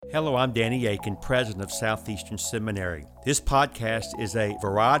Hello, I'm Danny Aiken, president of Southeastern Seminary. This podcast is a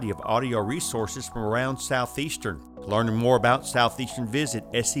variety of audio resources from around Southeastern. To learn more about Southeastern, visit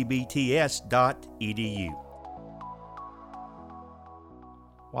sebts.edu.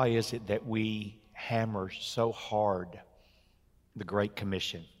 Why is it that we hammer so hard the Great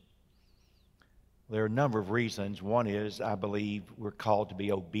Commission? There are a number of reasons. One is, I believe, we're called to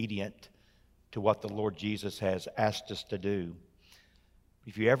be obedient to what the Lord Jesus has asked us to do.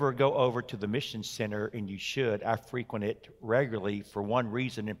 If you ever go over to the Mission Center, and you should, I frequent it regularly for one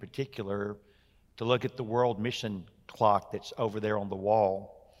reason in particular, to look at the World Mission Clock that's over there on the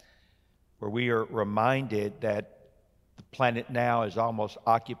wall, where we are reminded that the planet now is almost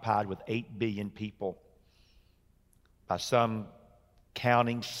occupied with 8 billion people. By some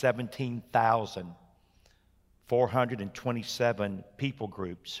counting, 17,427 people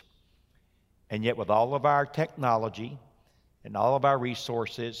groups. And yet with all of our technology and all of our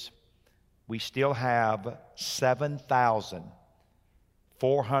resources, we still have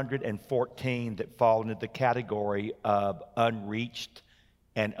 7,414 that fall into the category of unreached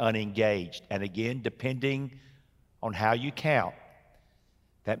and unengaged. And again, depending on how you count,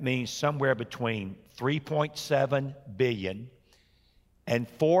 that means somewhere between 3.7 billion and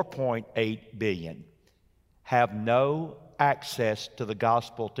 4.8 billion have no access to the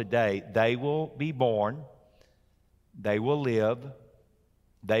gospel today. They will be born, they will live,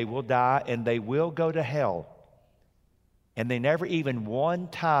 they will die, and they will go to hell. And they never even one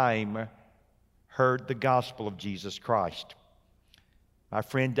time heard the gospel of Jesus Christ. My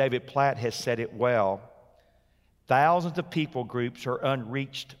friend David Platt has said it well. Thousands of people groups are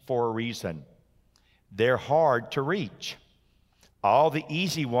unreached for a reason. They're hard to reach. All the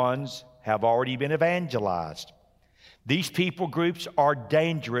easy ones have already been evangelized. These people groups are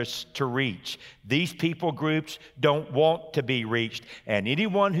dangerous to reach. These people groups don't want to be reached. And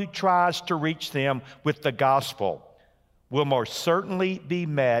anyone who tries to reach them with the gospel will most certainly be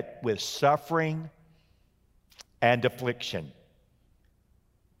met with suffering and affliction.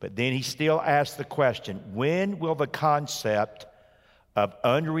 But then he still asks the question, when will the concept of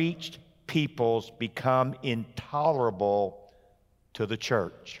unreached peoples become intolerable to the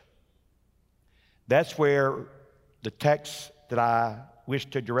church? That's where the text that I wish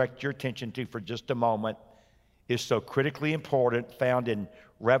to direct your attention to for just a moment is so critically important, found in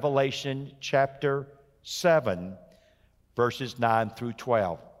Revelation chapter 7, verses 9 through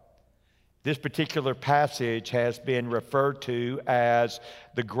 12. This particular passage has been referred to as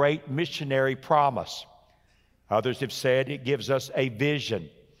the Great Missionary Promise. Others have said it gives us a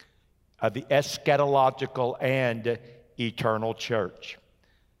vision of the eschatological and eternal church.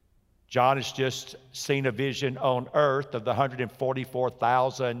 John has just seen a vision on earth of the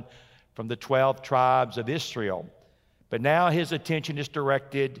 144,000 from the 12 tribes of Israel. But now his attention is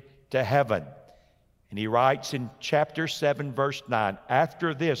directed to heaven. And he writes in chapter 7, verse 9,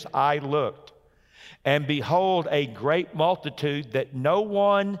 "After this I looked, and behold, a great multitude that no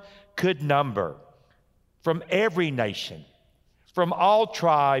one could number, from every nation, from all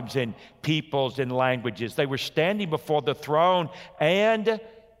tribes and peoples and languages. They were standing before the throne and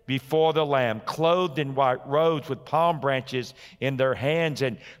before the Lamb, clothed in white robes with palm branches in their hands,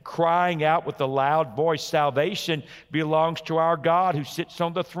 and crying out with a loud voice, 'Salvation belongs to our God who sits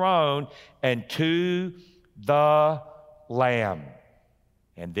on the throne and to the Lamb.'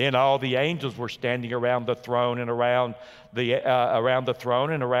 And then all the angels were standing around the throne and around the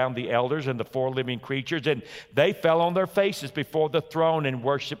elders and the 4 living creatures, and they fell on their faces before the throne and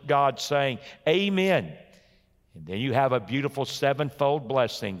worshiped God, saying, 'Amen.' And then you have a beautiful 7-fold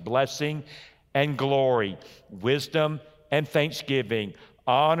blessing and glory, wisdom and thanksgiving,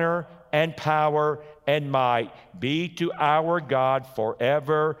 honor and power and might be to our God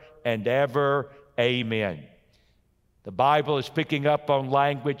forever and ever. Amen." The Bible is picking up on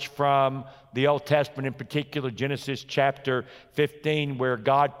language from the Old Testament, in particular Genesis chapter 15, where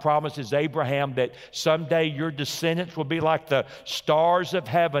God promises Abraham that someday your descendants will be like the stars of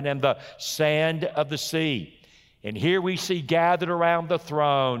heaven and the sand of the sea. And here we see gathered around the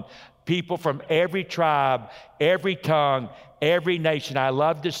throne people from every tribe, every tongue, every nation. I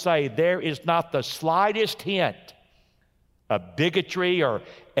love to say there is not the slightest hint of bigotry or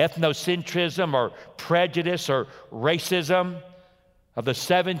ethnocentrism or prejudice or racism. Of the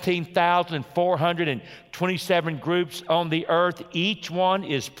 17,427 groups on the earth, each one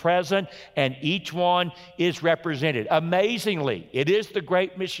is present and each one is represented. Amazingly, it is the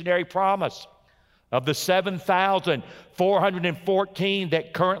Great Missionary Promise. Of the 7,414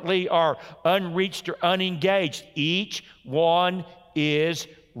 that currently are unreached or unengaged, each one is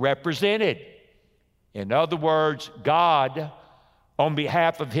represented. In other words, God on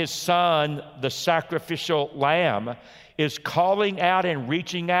behalf of his Son, the sacrificial lamb, is calling out and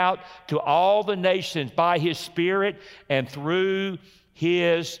reaching out to all the nations by his Spirit and through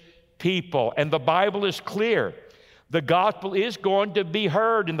his people. And the Bible is clear. The gospel is going to be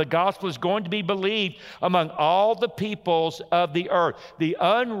heard and the gospel is going to be believed among all the peoples of the earth. The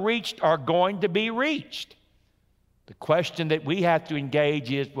unreached are going to be reached. The question that we have to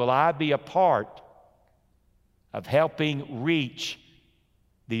engage is, will I be a part of helping reach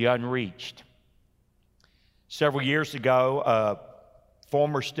the unreached? Several years ago, a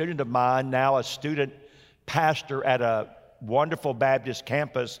former student of mine, now a student pastor at a wonderful Baptist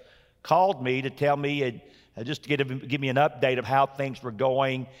campus, called me to tell me, just to give me an update of how things were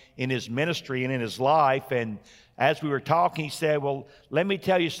going in his ministry and in his life. And as we were talking, he said, well, let me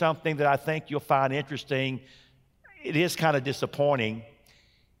tell you something that I think you'll find interesting. It is kind of disappointing.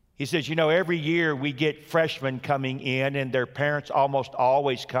 He says, every year we get freshmen coming in and their parents almost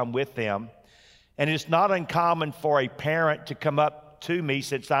always come with them. And it's not uncommon for a parent to come up to me,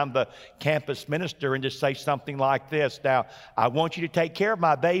 since I'm the campus minister, and to say something like this: now, I want you to take care of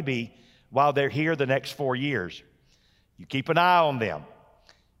my baby while they're here the next 4 years. You keep an eye on them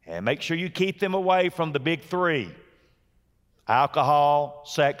and make sure you keep them away from the big three: alcohol,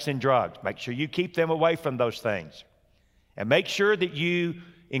 sex, and drugs. Make sure you keep them away from those things. And make sure that you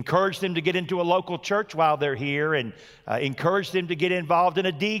encourage them to get into a local church while they're here, and encourage them to get involved in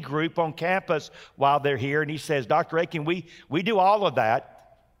a D group on campus while they're here. And he says, Dr. Akin, we do all of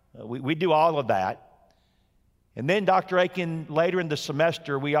that. We do all of that. And then, Dr. Akin, later in the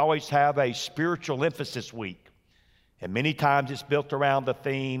semester, we always have a spiritual emphasis week. And many times it's built around the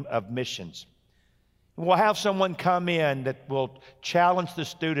theme of missions. And we'll have someone come in that will challenge the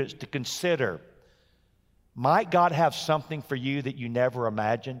students to consider, might God have something for you that you never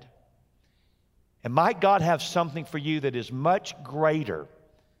imagined? And might God have something for you that is much greater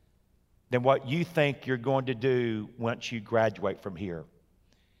than what you think you're going to do once you graduate from here?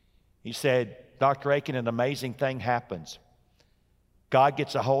 He said, Dr. Akin, an amazing thing happens. God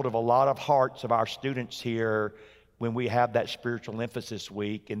gets a hold of a lot of hearts of our students here when we have that spiritual emphasis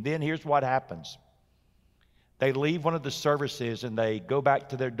week. And then here's what happens. They leave one of the services and they go back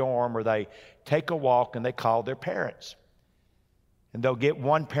to their dorm, or they take a walk and they call their parents. And they'll get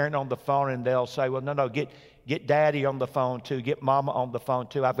one parent on the phone and they'll say, well, no, get daddy on the phone too. Get mama on the phone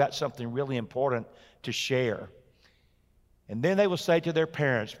too. I've got something really important to share. And then they will say to their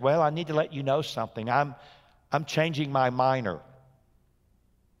parents, well, I need to let you know something. I'm changing my minor.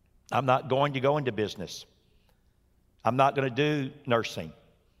 I'm not going to go into business. I'm not going to do nursing.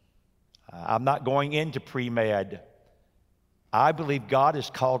 I'm not going into pre-med. I believe God has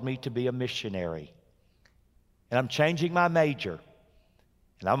called me to be a missionary. And I'm changing my major.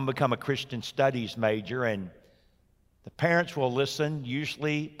 And I'm going to become a Christian studies major. And the parents will listen,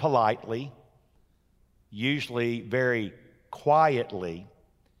 usually politely, usually very quietly.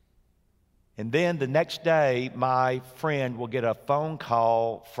 And then the next day, my friend will get a phone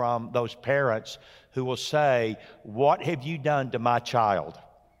call from those parents who will say, what have you done to my child?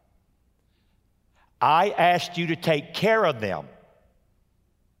 I asked you to take care of them.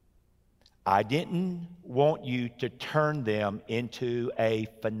 I didn't want you to turn them into a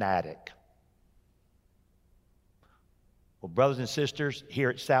fanatic. Well, brothers and sisters,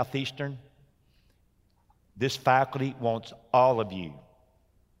 here at Southeastern, this faculty wants all of you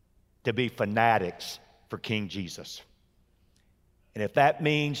to be fanatics for King Jesus. And if that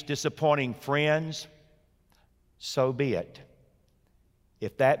means disappointing friends, so be it.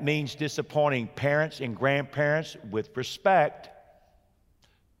 If that means disappointing parents and grandparents, with respect,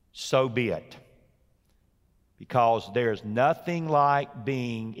 so be it. Because there's nothing like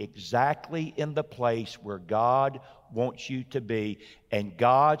being exactly in the place where God wants you to be. And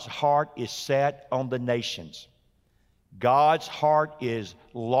God's heart is set on the nations. God's heart is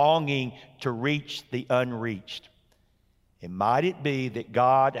longing to reach the unreached. And might it be that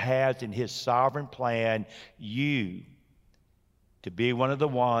God has in His sovereign plan you to be one of the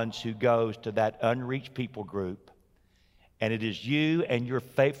ones who goes to that unreached people group. And it is you and your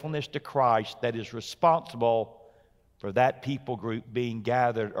faithfulness to Christ that is responsible for that people group being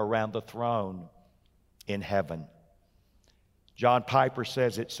gathered around the throne in heaven. John Piper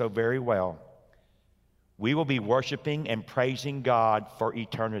says it so very well. We will be worshiping and praising God for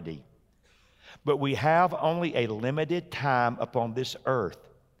eternity. But we have only a limited time upon this earth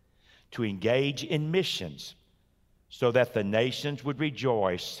to engage in missions so that the nations would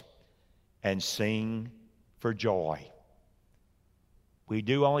rejoice and sing for joy. We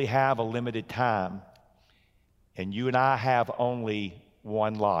do only have a limited time, and you and I have only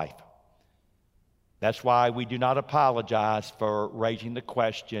one life. That's why we do not apologize for raising the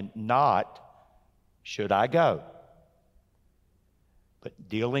question, not, should I go? But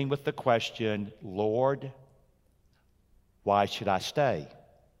dealing with the question, Lord, why should I stay?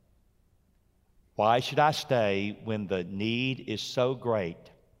 Why should I stay when the need is so great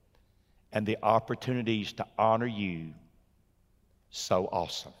and the opportunities to honor you so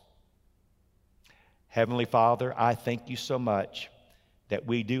awesome? Heavenly Father, I thank you so much that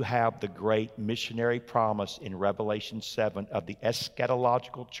we do have the great missionary promise in Revelation 7 of the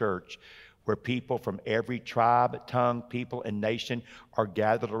eschatological church, where people from every tribe, tongue, people, and nation are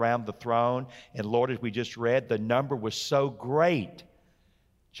gathered around the throne. And Lord, as we just read, the number was so great.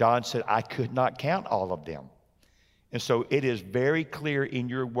 John said, I could not count all of them. And so it is very clear in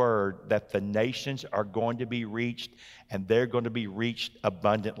your word that the nations are going to be reached, and they're going to be reached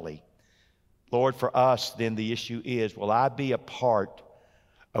abundantly. Lord, for us, then the issue is, will I be a part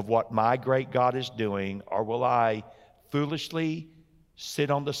of what my great God is doing, or will I foolishly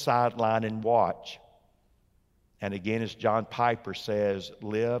sit on the sideline and watch? And again, as John Piper says,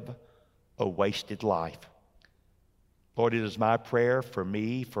 live a wasted life. Lord, it is my prayer for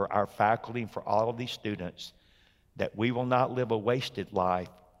me, for our faculty, and for all of these students, that we will not live a wasted life,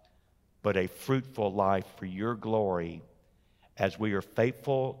 but a fruitful life for your glory, as we are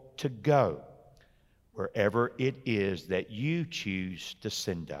faithful to go wherever it is that you choose to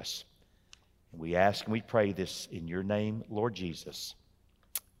send us. And we ask and we pray this in your name, Lord Jesus.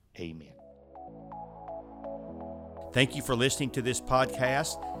 Amen. Thank you for listening to this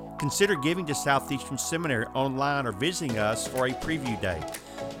podcast. Consider giving to Southeastern Seminary online or visiting us for a preview day.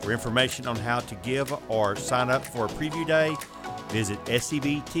 For information on how to give or sign up for a preview day, visit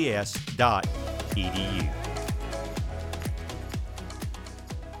sebts.edu.